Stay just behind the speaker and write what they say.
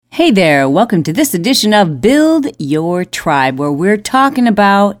Hey there, welcome to this edition of Build Your Tribe, where we're talking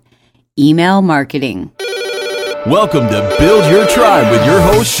about email marketing. Welcome to Build Your Tribe with your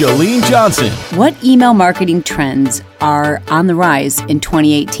host, Chalene Johnson. What email marketing trends are on the rise in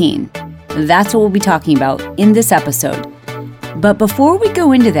 2018? That's what we'll be talking about in this episode. But before we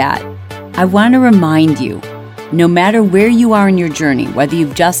go into that, I want to remind you, no matter where you are in your journey, whether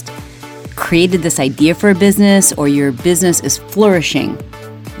you've just created this idea for a business or your business is flourishing,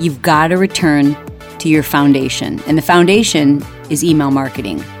 you've got to return to your foundation. And the foundation is email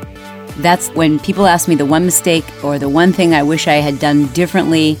marketing. That's when people ask me the one mistake or the one thing I wish I had done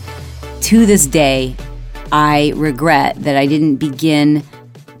differently. To this day, I regret that I didn't begin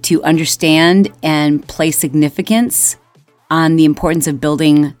to understand and place significance on the importance of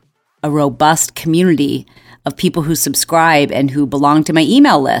building a robust community of people who subscribe and who belong to my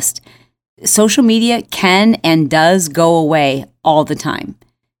email list. Social media can and does go away all the time.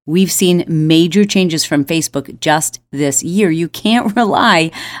 We've seen major changes from Facebook just this year. You can't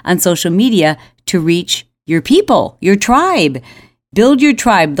rely on social media to reach your people, your tribe. Build your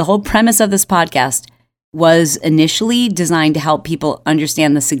tribe. The whole premise of this podcast was initially designed to help people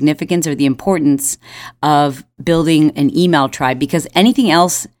understand the significance or the importance of building an email tribe, because anything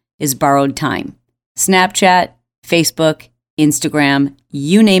else is borrowed time. Snapchat, Facebook, Instagram,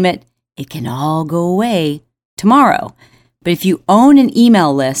 you name it, it can all go away tomorrow. But if you own an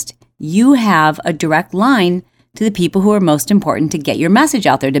email list, you have a direct line to the people who are most important to get your message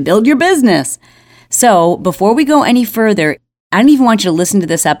out there, to build your business. So before we go any further, I don't even want you to listen to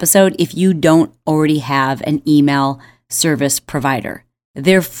this episode if you don't already have an email service provider.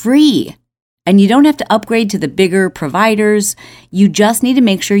 They're free, and you don't have to upgrade to the bigger providers. You just need to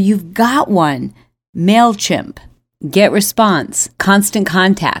make sure you've got one. MailChimp, GetResponse, Constant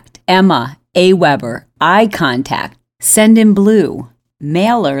Contact, Emma, Aweber, iContact, Sendinblue,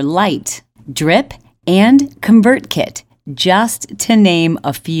 MailerLite, Drip, and ConvertKit, just to name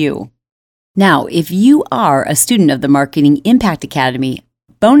a few. Now, if you are a student of the Marketing Impact Academy,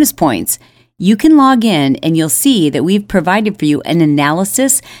 bonus points, you can log in and you'll see that we've provided for you an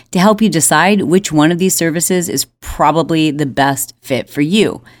analysis to help you decide which one of these services is probably the best fit for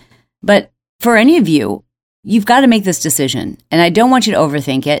you. But for any of you, you've got to make this decision, and I don't want you to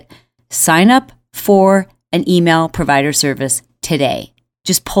overthink it. Sign up for an email provider service today.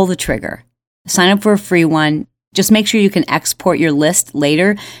 Just pull the trigger. Sign up for a free one. Just make sure you can export your list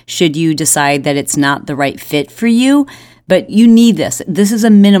later should you decide that it's not the right fit for you. But you need this. This is a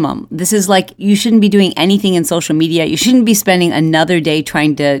minimum. This is like, you shouldn't be doing anything in social media. You shouldn't be spending another day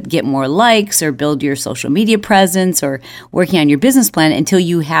trying to get more likes or build your social media presence or working on your business plan until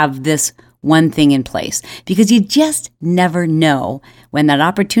you have this one thing in place. Because you just never know when that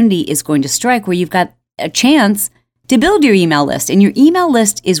opportunity is going to strike where you've got a chance to build your email list. And your email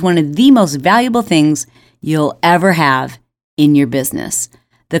list is one of the most valuable things you'll ever have in your business.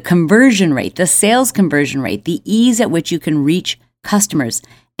 The conversion rate, the sales conversion rate, the ease at which you can reach customers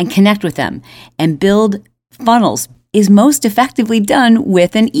and connect with them and build funnels is most effectively done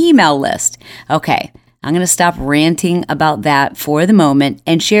with an email list. Okay, I'm going to stop ranting about that for the moment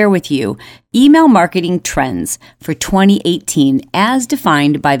and share with you email marketing trends for 2018 as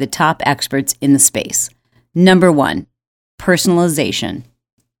defined by the top experts in the space. Number 1, personalization.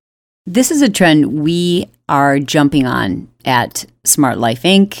 This is a trend we are jumping on at Smart Life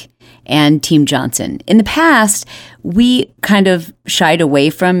Inc. and Team Johnson. In the past, we kind of shied away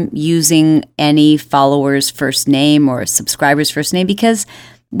from using any follower's first name or subscriber's first name because,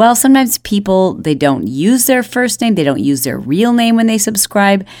 well, sometimes people, they don't use their first name, they don't use their real name when they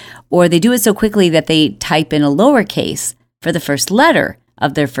subscribe, or they do it so quickly that they type in a lowercase for the first letter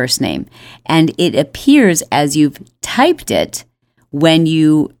of their first name. And it appears as you've typed it when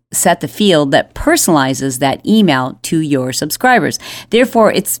you set the field that personalizes that email to your subscribers.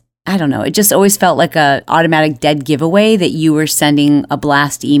 Therefore, it just always felt like an automatic dead giveaway that you were sending a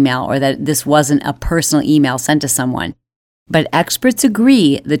blast email or that this wasn't a personal email sent to someone. But experts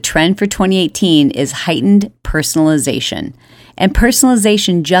agree the trend for 2018 is heightened personalization. And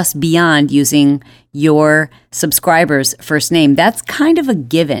personalization just beyond using your subscriber's first name. That's kind of a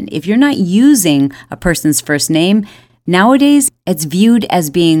given. If you're not using a person's first name, nowadays it's viewed as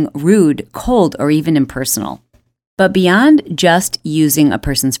being rude, cold, or even impersonal. But beyond just using a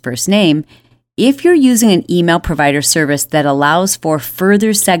person's first name, if you're using an email provider service that allows for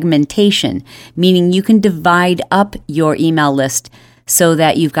further segmentation, meaning you can divide up your email list so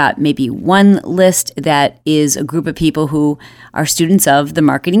that you've got maybe one list that is a group of people who are students of the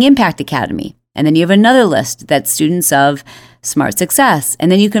Marketing Impact Academy, And then you have another list that's students of Smart Success.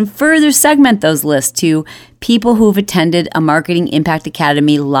 And then you can further segment those lists to people who've attended a Marketing Impact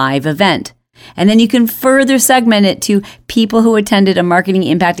Academy live event. And then you can further segment it to people who attended a Marketing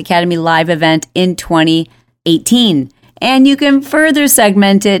Impact Academy live event in 2018. And you can further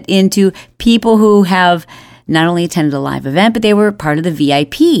segment it into people who have not only attended a live event, but they were part of the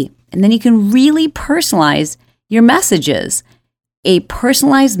VIP. And then you can really personalize your messages. A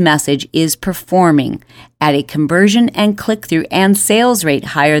personalized message is performing at a conversion and click-through and sales rate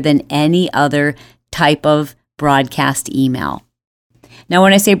higher than any other type of broadcast email. Now,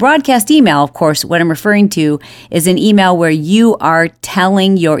 when I say broadcast email, of course, what I'm referring to is an email where you are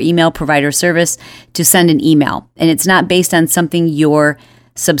telling your email provider service to send an email, and it's not based on something your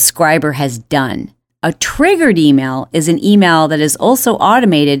subscriber has done. A triggered email is an email that is also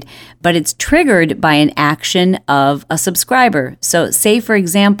automated, but it's triggered by an action of a subscriber. So say, for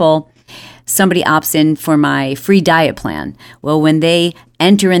example, somebody opts in for my free diet plan. Well, when they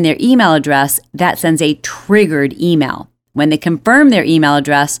enter in their email address, that sends a triggered email. When they confirm their email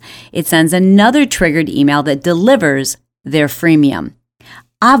address, it sends another triggered email that delivers their freemium.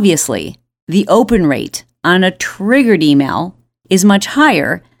 Obviously, the open rate on a triggered email is much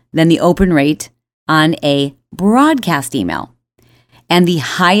higher than the open rate on a broadcast email. And the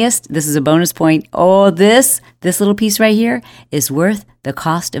highest, this is a bonus point, this little piece right here is worth the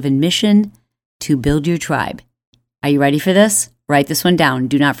cost of admission to Build Your Tribe. Are you ready for this? Write this one down.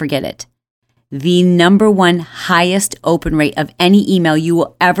 Do not forget it. The number one highest open rate of any email you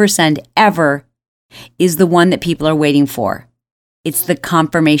will ever send ever is the one that people are waiting for. It's the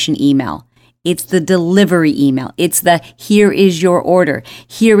confirmation email. It's the delivery email. It's the here is your order.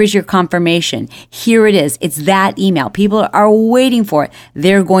 Here is your confirmation. Here it is. It's that email. People are waiting for it.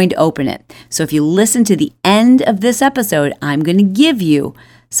 They're going to open it. So if you listen to the end of this episode, I'm going to give you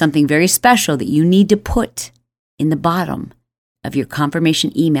something very special that you need to put in the bottom of your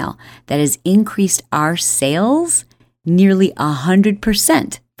confirmation email that has increased our sales nearly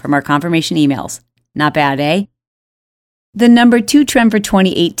 100% from our confirmation emails. Not bad, eh? The number 2 trend for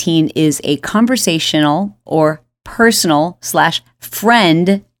 2018 is a conversational or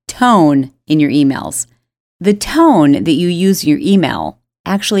personal/friend tone in your emails. The tone that you use in your email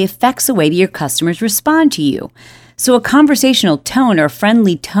actually affects the way that your customers respond to you. So a conversational tone or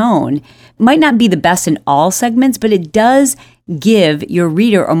friendly tone might not be the best in all segments, but it does give your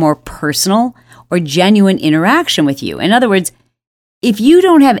reader a more personal or genuine interaction with you. In other words, if you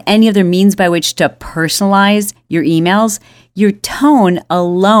don't have any other means by which to personalize your emails, your tone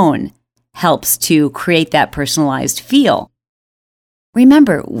alone helps to create that personalized feel.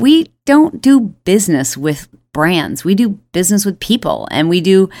 Remember, we don't do business with brands. We do business with people, and we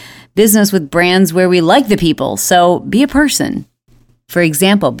do business with brands where we like the people. So be a person. For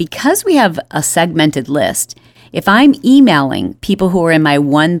example, because we have a segmented list, if I'm emailing people who are in my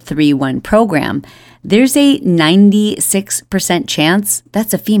 131 program, there's a 96% chance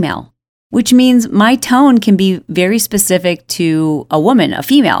that's a female, which means my tone can be very specific to a woman, a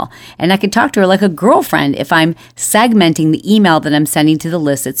female, and I can talk to her like a girlfriend if I'm segmenting the email that I'm sending to the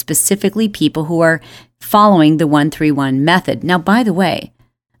list. It's specifically people who are following the 131 method. Now, by the way,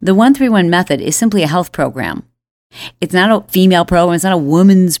 the 131 method is simply a health program. It's not a female program, it's not a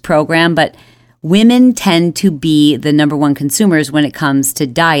woman's program, but women tend to be the number one consumers when it comes to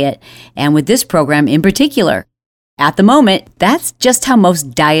diet, and with this program in particular. At the moment, that's just how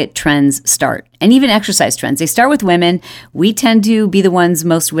most diet trends start, and even exercise trends. They start with women. We tend to be the ones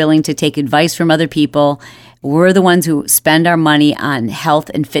most willing to take advice from other people. We're the ones who spend our money on health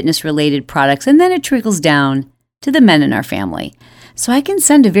and fitness-related products, and then it trickles down to the men in our family. So I can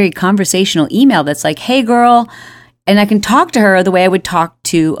send a very conversational email that's like, hey, girl, and I can talk to her the way I would talk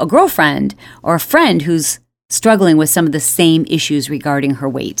to a girlfriend or a friend who's struggling with some of the same issues regarding her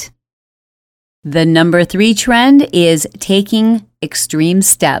weight. The number 3 trend is taking extreme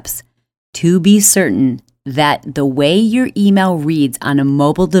steps to be certain that the way your email reads on a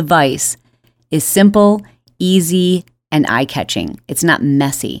mobile device is simple, easy, and eye-catching. It's not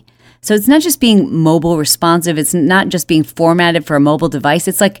messy. So it's not just being mobile responsive. It's not just being formatted for a mobile device.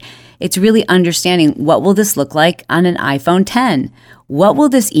 It's really understanding, what will this look like on an iPhone 10? What will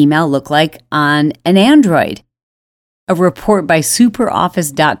this email look like on an Android? A report by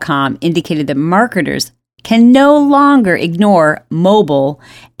superoffice.com indicated that marketers can no longer ignore mobile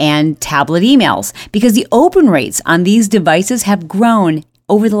and tablet emails because the open rates on these devices have grown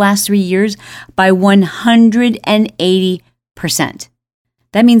over the last 3 years by 180%.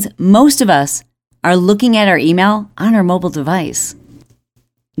 That means most of us are looking at our email on our mobile device.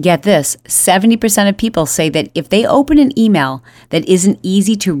 Get this, 70% of people say that if they open an email that isn't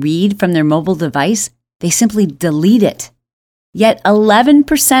easy to read from their mobile device, they simply delete it. Yet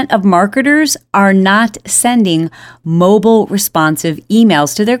 11% of marketers are not sending mobile responsive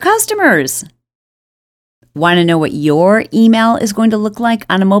emails to their customers. Want to know what your email is going to look like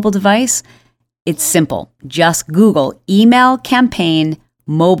on a mobile device? It's simple. Just Google email campaign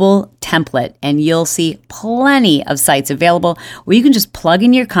mobile template, and you'll see plenty of sites available where you can just plug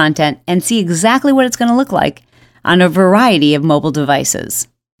in your content and see exactly what it's going to look like on a variety of mobile devices.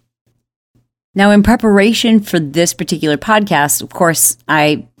 Now, in preparation for this particular podcast, of course,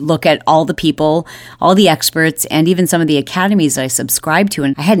 I look at all the people, all the experts, and even some of the academies that I subscribe to.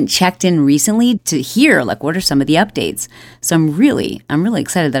 And I hadn't checked in recently to hear, what are some of the updates? So I'm really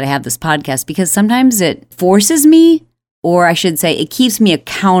excited that I have this podcast because sometimes it forces me, or I should say, it keeps me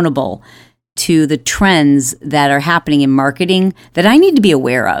accountable to the trends that are happening in marketing that I need to be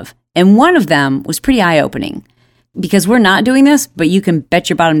aware of. And one of them was pretty eye-opening. Because we're not doing this, but you can bet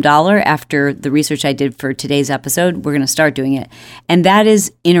your bottom dollar after the research I did for today's episode, we're going to start doing it. And that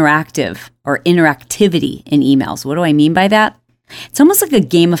is interactivity in emails. What do I mean by that? It's almost like a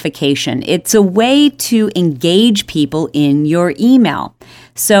gamification. It's a way to engage people in your email.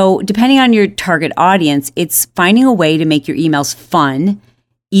 So depending on your target audience, it's finding a way to make your emails fun,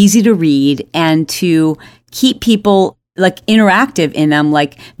 easy to read, and to keep people interactive in them,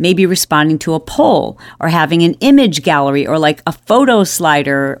 like maybe responding to a poll or having an image gallery or like a photo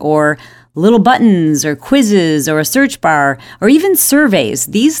slider or little buttons or quizzes or a search bar or even surveys.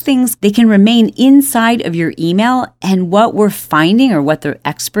 These things, they can remain inside of your email. And what we're finding, or what the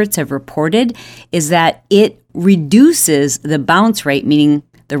experts have reported, is that it reduces the bounce rate, meaning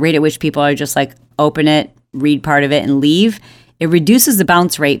the rate at which people are just open it, read part of it and leave. It reduces the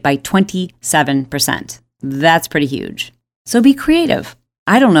bounce rate by 27%. That's pretty huge. So be creative.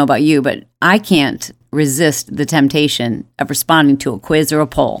 I don't know about you, but I can't resist the temptation of responding to a quiz or a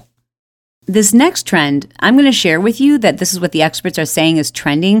poll. This next trend, I'm going to share with you that this is what the experts are saying is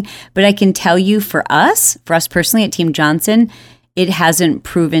trending, but I can tell you for us personally at Team Johnson, it hasn't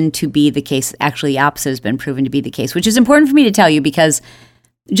proven to be the case. Actually, the opposite has been proven to be the case, which is important for me to tell you because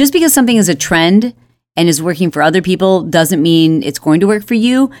just because something is a trend and is working for other people doesn't mean it's going to work for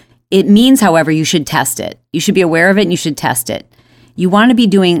you. It means, however, you should test it. You should be aware of it and you should test it. You want to be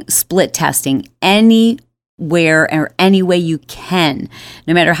doing split testing anywhere or any way you can,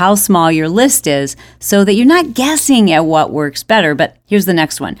 no matter how small your list is, so that you're not guessing at what works better. But here's the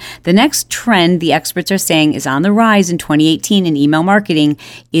next one. The next trend the experts are saying is on the rise in 2018 in email marketing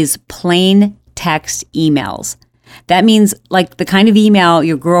is plain text emails. That means the kind of email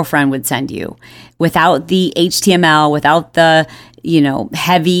your girlfriend would send you without the HTML, without the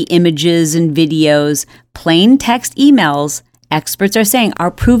heavy images and videos. Plain text emails, experts are saying, are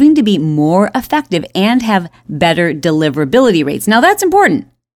proving to be more effective and have better deliverability rates. Now that's important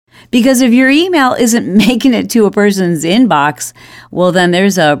because if your email isn't making it to a person's inbox, well, then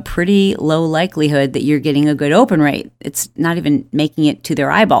there's a pretty low likelihood that you're getting a good open rate. It's not even making it to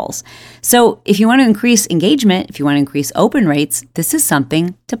their eyeballs. So if you want to increase engagement, if you want to increase open rates, this is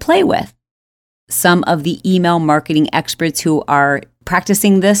something to play with. Some of the email marketing experts who are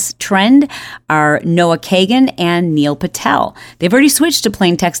practicing this trend are Noah Kagan and Neil Patel. They've already switched to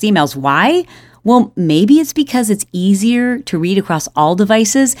plain text emails. Why? Well, maybe it's because it's easier to read across all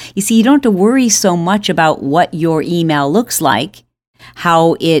devices. You see, you don't have to worry so much about what your email looks like,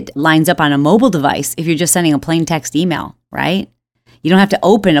 how it lines up on a mobile device if you're just sending a plain text email, right? You don't have to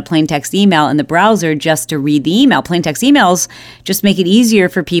open a plain text email in the browser just to read the email. Plain text emails just make it easier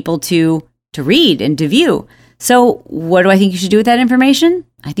for people to read and to view. So what do I think you should do with that information?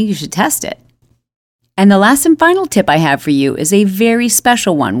 I think you should test it. And the last and final tip I have for you is a very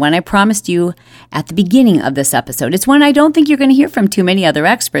special one I promised you at the beginning of this episode. It's one I don't think you're going to hear from too many other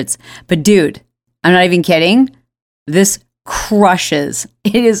experts. But dude, I'm not even kidding. This crushes.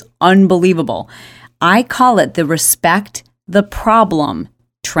 It is unbelievable. I call it the respect the problem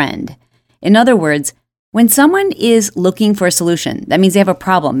trend. In other words, when someone is looking for a solution, that means they have a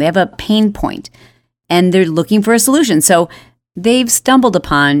problem, they have a pain point, and they're looking for a solution. So they've stumbled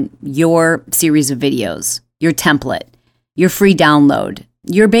upon your series of videos, your template, your free download,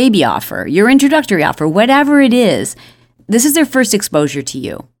 your baby offer, your introductory offer, whatever it is. This is their first exposure to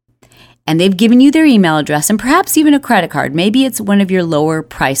you. And they've given you their email address and perhaps even a credit card. Maybe it's one of your lower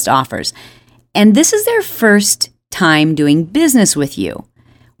priced offers. And this is their first time doing business with you.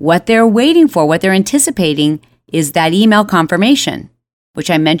 What they're waiting for, what they're anticipating is that email confirmation. which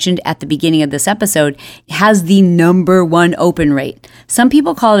I mentioned at the beginning of this episode, has the number one open rate. Some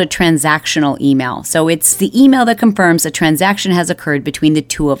people call it a transactional email. So it's the email that confirms a transaction has occurred between the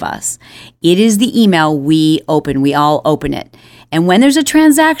two of us. It is the email we open. We all open it. And when there's a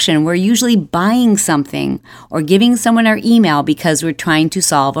transaction, we're usually buying something or giving someone our email because we're trying to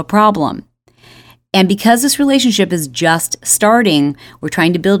solve a problem. And because this relationship is just starting, we're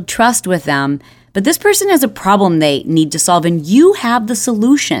trying to build trust with them. But this person has a problem they need to solve, and you have the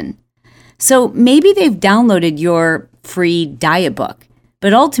solution. So maybe they've downloaded your free diet book,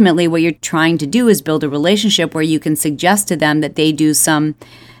 but ultimately what you're trying to do is build a relationship where you can suggest to them that they do some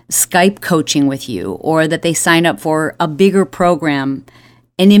Skype coaching with you, or that they sign up for a bigger program,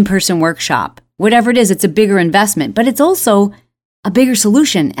 an in-person workshop. Whatever it is, it's a bigger investment, but it's also a bigger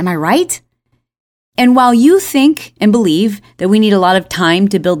solution. Am I right? And while you think and believe that we need a lot of time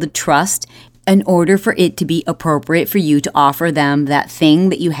to build the trust in order for it to be appropriate for you to offer them that thing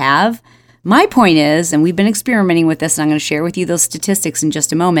that you have, my point is, and we've been experimenting with this, and I'm going to share with you those statistics in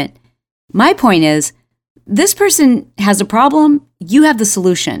just a moment. My point is, this person has a problem, you have the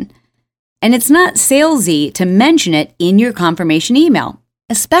solution. And it's not salesy to mention it in your confirmation email,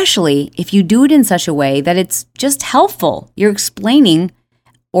 especially if you do it in such a way that it's just helpful. You're explaining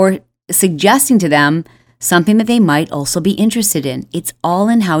or suggesting to them something that they might also be interested in. It's all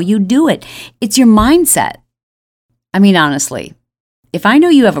in how you do it. It's your mindset. I mean, honestly, if I know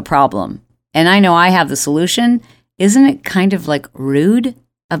you have a problem and I know I have the solution, isn't it kind of like rude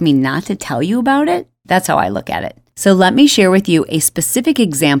of me not to tell you about it? That's how I look at it. So let me share with you a specific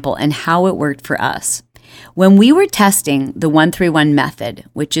example and how it worked for us. When we were testing the 131 method,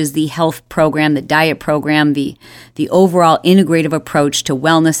 which is the health program, the diet program, the overall integrative approach to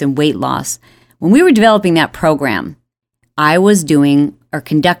wellness and weight loss, when we were developing that program, I was doing or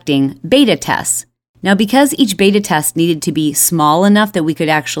conducting beta tests. Now, because each beta test needed to be small enough that we could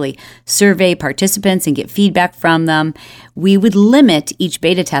actually survey participants and get feedback from them, we would limit each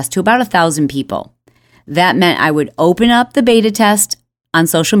beta test to about 1,000 people. That meant I would open up the beta test on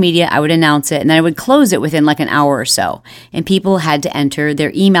social media, I would announce it, and then I would close it within like an hour or so. And people had to enter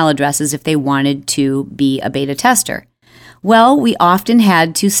their email addresses if they wanted to be a beta tester. Well, we often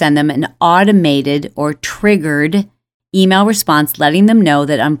had to send them an automated or triggered email response letting them know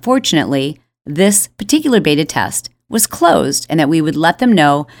that unfortunately, this particular beta test was closed and that we would let them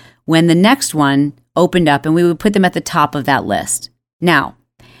know when the next one opened up, and we would put them at the top of that list. Now,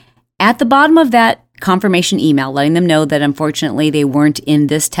 at the bottom of that confirmation email, letting them know that unfortunately they weren't in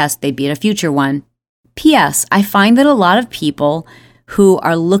this test, they'd be at a future one. P.S. I find that a lot of people who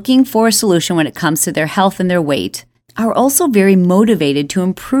are looking for a solution when it comes to their health and their weight are also very motivated to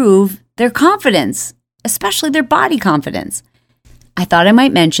improve their confidence, especially their body confidence. I thought I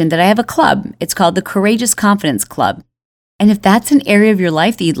might mention that I have a club. It's called the Courageous Confidence Club. And if that's an area of your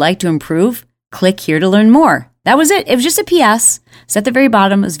life that you'd like to improve, click here to learn more. That was it. It was just a PS. It's at the very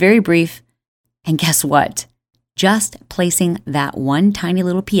bottom. It was very brief. And guess what? Just placing that one tiny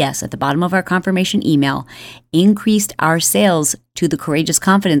little PS at the bottom of our confirmation email increased our sales to the Courageous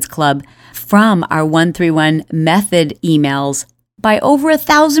Confidence Club from our 131 method emails by over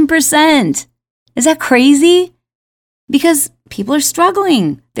 1,000%. Is that crazy? Because people are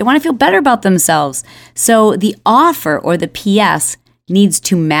struggling. They want to feel better about themselves. So the offer or the PS needs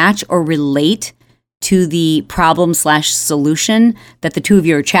to match or relate to the problem/solution that the two of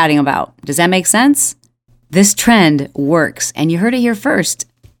you are chatting about. Does that make sense? This trend works, and you heard it here first.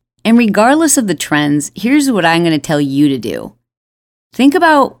 And regardless of the trends, here's what I'm going to tell you to do. Think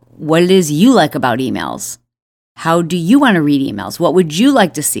about what it is you like about emails. How do you want to read emails? What would you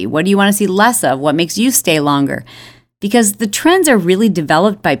like to see? What do you want to see less of? What makes you stay longer? Because the trends are really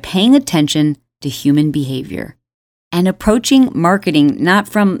developed by paying attention to human behavior and approaching marketing not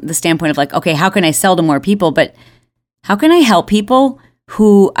from the standpoint of like, okay, how can I sell to more people, but how can I help people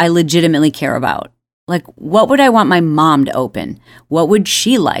who I legitimately care about? Like, what would I want my mom to open? What would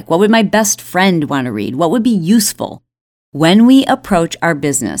she like? What would my best friend want to read? What would be useful? When we approach our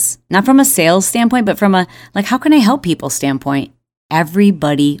business, not from a sales standpoint, but from a, like, how can I help people standpoint,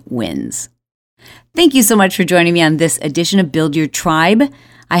 everybody wins. Thank you so much for joining me on this edition of Build Your Tribe.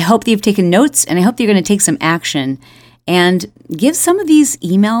 I hope that you've taken notes, and I hope that you're going to take some action and give some of these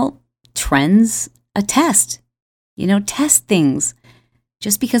email trends a test. Test things.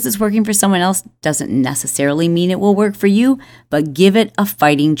 Just because it's working for someone else doesn't necessarily mean it will work for you, but give it a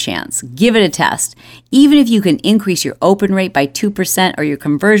fighting chance. Give it a test. Even if you can increase your open rate by 2% or your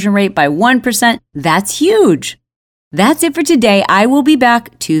conversion rate by 1%, that's huge. That's it for today. I will be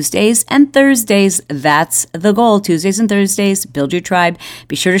back Tuesdays and Thursdays. That's the goal. Tuesdays and Thursdays, build your tribe.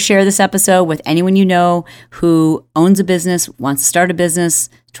 Be sure to share this episode with anyone you know who owns a business, wants to start a business,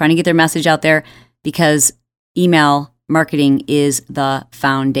 trying to get their message out there, because email marketing is the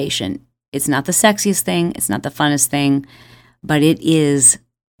foundation. It's not the sexiest thing. It's not the funnest thing, but it is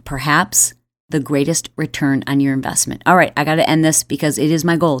perhaps the greatest return on your investment. All right, I got to end this because it is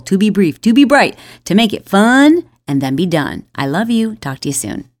my goal to be brief, to be bright, to make it fun, and then be done. I love you. Talk to you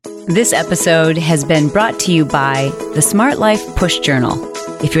soon. This episode has been brought to you by the Smart Life Push Journal.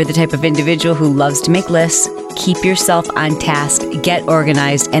 If you're the type of individual who loves to make lists, keep yourself on task, get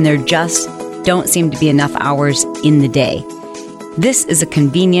organized, and there just don't seem to be enough hours in the day, this is a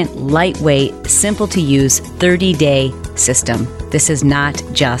convenient, lightweight, simple to use 30-day system. This is not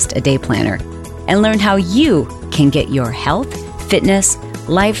just a day planner. And learn how you can get your health, fitness,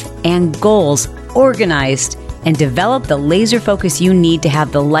 life, and goals organized and develop the laser focus you need to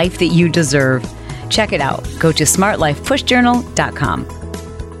have the life that you deserve. Check it out. Go to smartlifepushjournal.com.